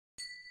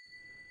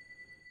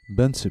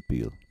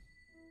Bensipeel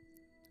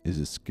is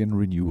a skin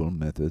renewal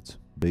method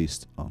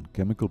based on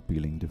chemical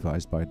peeling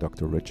devised by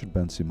Dr. Richard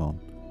Bensipeel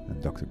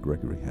and Dr.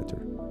 Gregory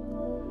Hetter.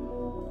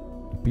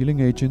 The peeling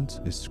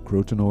agent is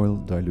croton oil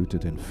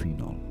diluted in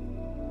phenol.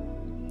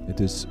 It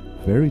is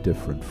very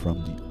different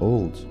from the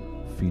old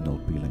phenol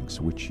peelings,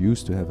 which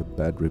used to have a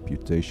bad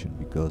reputation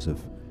because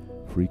of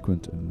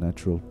frequent and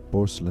natural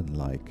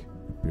porcelain-like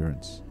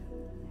appearance.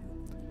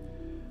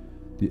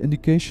 The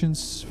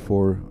indications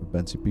for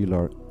Bensipeel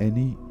are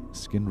any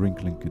skin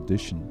wrinkling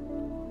condition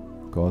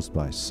caused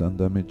by sun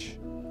damage,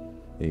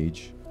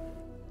 age,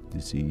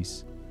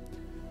 disease,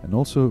 and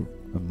also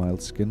a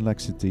mild skin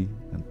laxity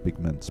and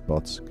pigment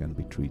spots can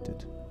be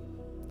treated.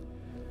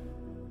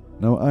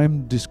 Now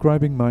I'm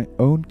describing my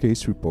own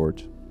case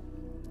report.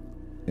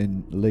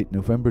 In late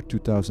November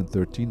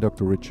 2013,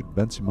 Dr. Richard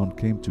Bensipeel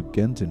came to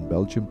Ghent in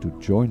Belgium to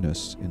join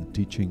us in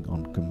teaching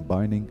on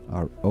combining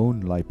our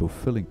own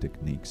lipofilling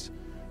techniques,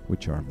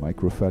 which are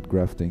microfat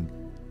grafting,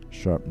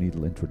 sharp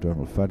needle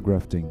intradermal fat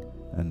grafting,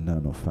 and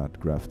nanofat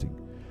grafting,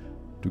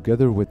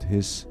 together with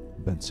his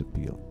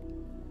Bensipeel.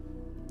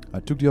 I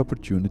took the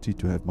opportunity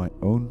to have my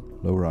own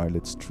lower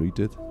eyelids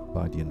treated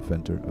by the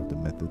inventor of the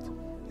method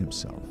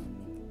himself.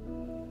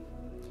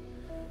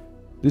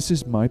 This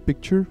is my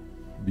picture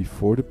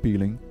before the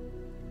peeling.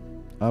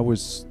 I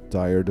was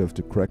tired of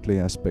the crackly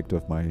aspect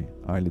of my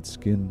eyelid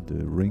skin,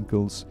 the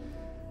wrinkles,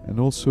 and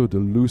also the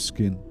loose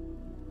skin,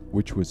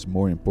 which was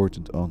more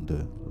important on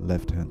the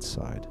left hand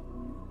side.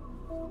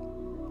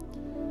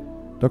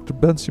 Dr.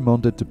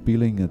 Bensipeel did the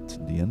peeling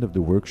at the end of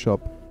the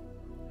workshop,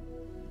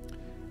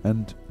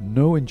 and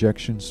no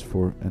injections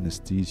for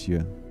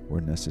anesthesia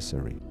were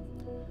necessary.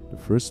 The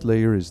first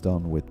layer is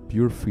done with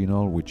pure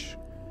phenol, which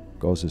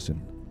causes a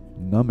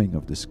numbing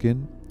of the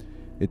skin.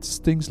 It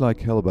stings like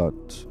hell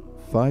about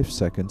 5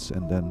 seconds,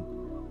 and then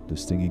the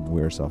stinging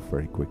wears off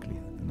very quickly.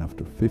 And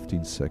after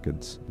 15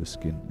 seconds, the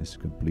skin is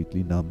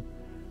completely numb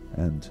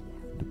and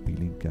the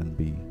peeling can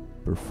be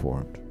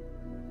performed.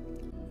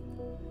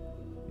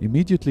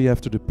 Immediately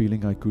after the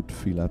peeling, I could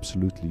feel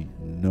absolutely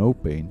no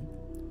pain,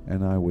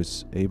 and I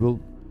was able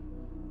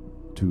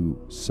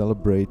to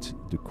celebrate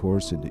the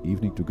course in the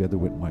evening together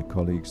with my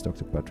colleagues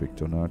Dr. Patrick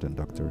Tonard and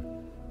Dr.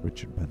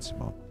 Richard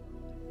Bensipeel.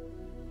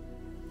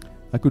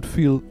 I could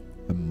feel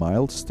a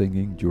mild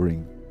stinging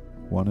during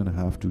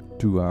 1.5 to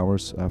 2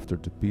 hours after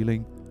the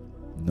peeling,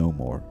 no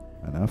more.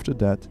 And after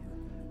that,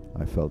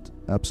 I felt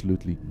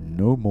absolutely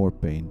no more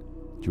pain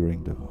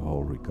during the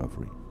whole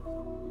recovery.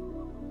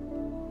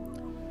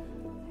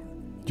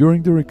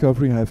 During the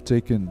recovery, I have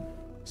taken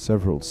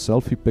several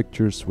selfie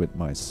pictures with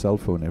my cell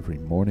phone every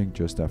morning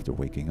just after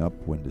waking up,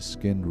 when the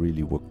skin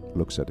really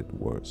looks at it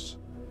worse,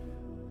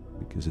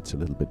 because it's a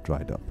little bit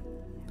dried up.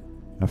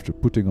 After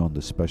putting on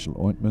the special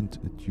ointment,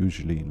 it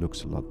usually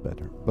looks a lot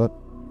better, but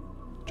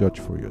judge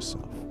for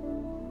yourself.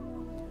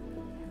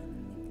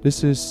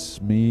 This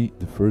is me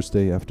the first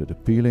day after the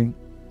peeling,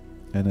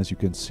 and as you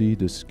can see,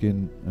 the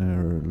skin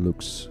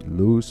looks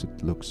loose,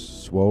 it looks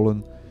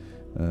swollen.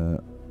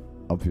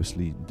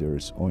 Obviously there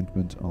is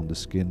ointment on the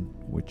skin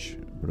which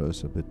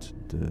blurs a bit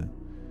the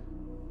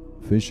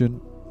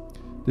vision.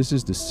 This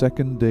is the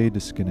second day.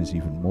 The skin is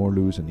even more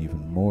loose and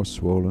even more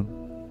swollen.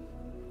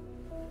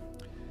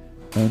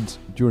 And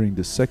during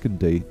the second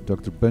day,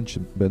 Dr.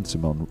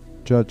 Bensipeel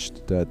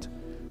judged that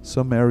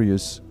some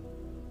areas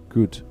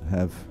could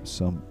have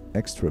some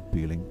extra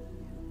peeling,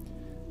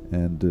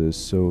 and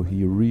so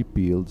he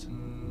repeeled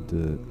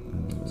the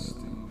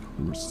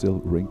still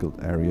wrinkled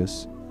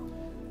areas.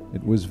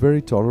 It was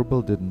very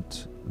tolerable,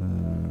 didn't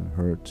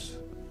hurt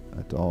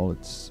at all.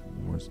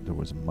 There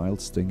was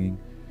mild stinging,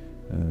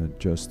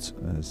 just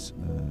as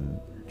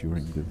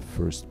during the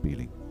first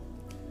peeling.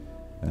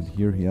 And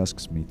here he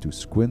asks me to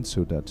squint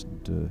so that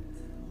the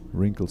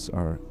wrinkles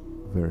are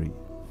very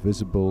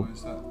visible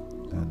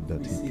and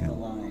that he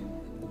can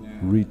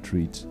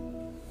retreat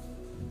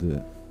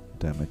the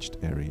damaged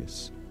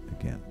areas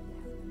again.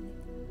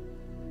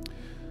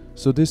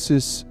 So this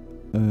is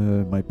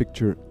my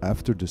picture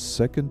after the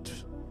second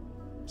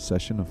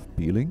session of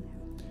peeling.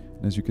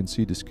 And as you can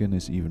see, the skin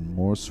is even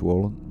more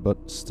swollen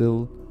but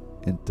still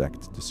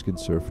intact. The skin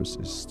surface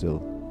is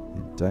still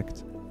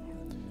intact.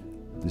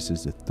 This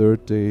is the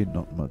third day,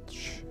 not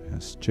much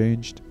has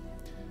changed.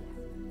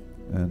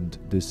 And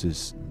this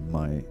is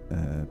my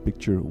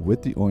picture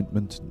with the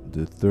ointment.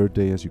 The third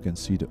day, as you can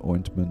see, the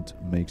ointment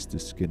makes the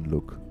skin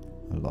look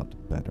a lot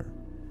better.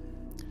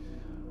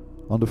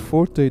 On the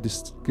fourth day, the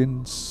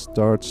skin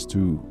starts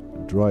to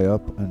dry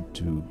up and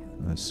to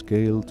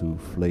scale, to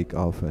flake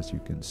off, as you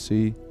can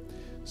see.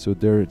 So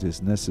there it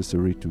is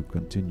necessary to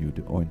continue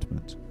the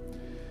ointment.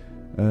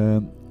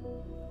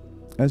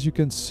 As you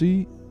can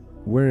see,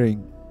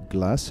 wearing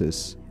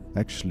glasses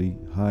actually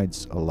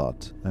hides a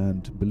lot,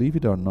 and believe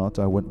it or not,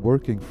 I went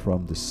working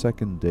from the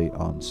second day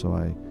on, so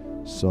I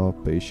saw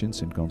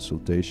patients in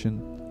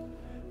consultation,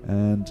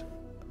 and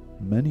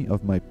many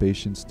of my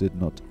patients did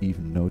not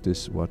even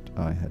notice what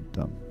I had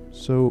done.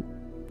 So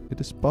it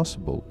is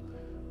possible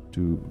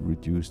to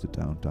reduce the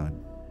downtime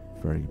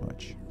very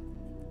much.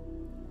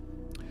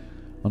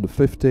 On the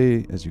 5th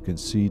day, as you can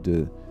see,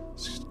 the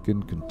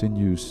skin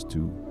continues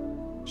to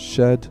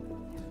shed.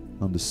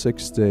 On the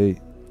 6th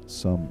day,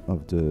 some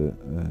of the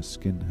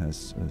skin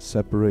has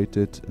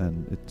separated,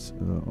 and it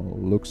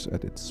looks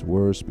at its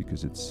worst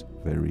because it's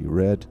very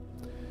red.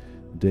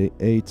 Day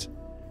 8,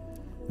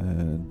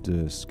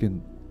 the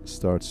skin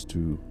starts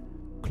to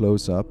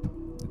close up.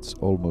 It's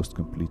almost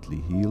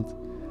completely healed.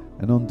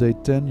 And on day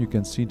 10 you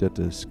can see that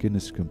the skin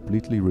is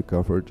completely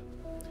recovered,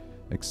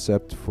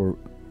 except for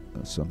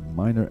some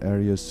minor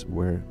areas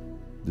where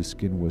the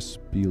skin was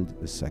peeled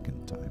a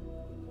second time.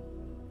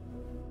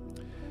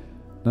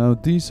 Now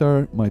these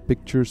are my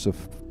pictures of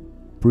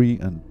pre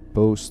and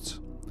post,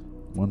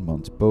 1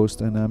 month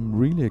post, and I'm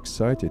really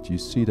excited. You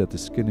see that the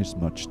skin is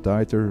much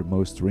tighter,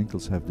 most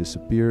wrinkles have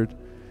disappeared.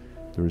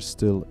 There is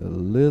still a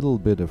little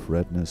bit of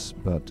redness,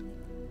 but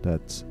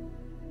that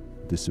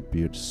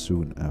disappeared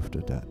soon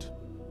after that.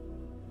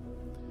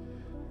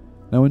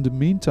 Now in the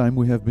meantime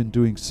we have been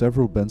doing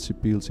several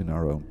Bensipeels in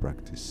our own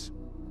practice.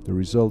 The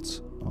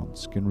results on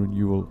skin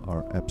renewal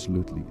are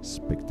absolutely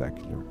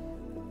spectacular.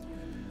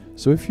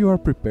 So if you are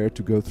prepared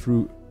to go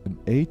through an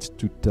 8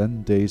 to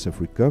 10 days of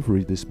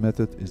recovery, this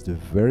method is the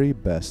very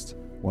best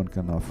one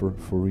can offer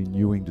for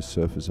renewing the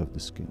surface of the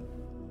skin.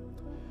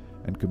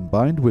 And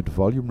combined with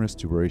volume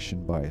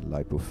restoration by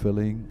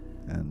lipofilling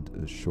and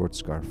a short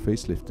scar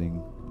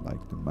facelifting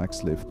like the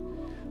Max Lift,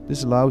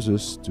 this allows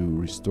us to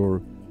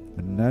restore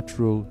a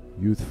natural,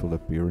 youthful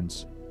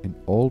appearance in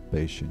all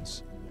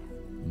patients,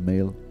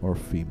 male or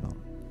female.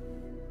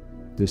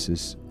 This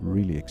is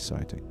really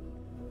exciting.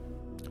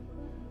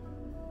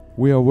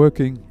 We are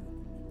working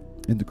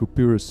in the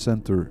Coupurus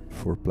Center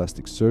for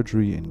Plastic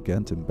Surgery in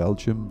Ghent in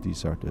Belgium.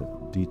 These are the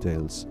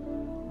details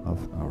of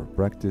our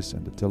practice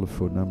and the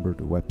telephone number,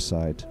 the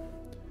website.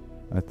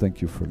 I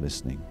thank you for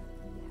listening.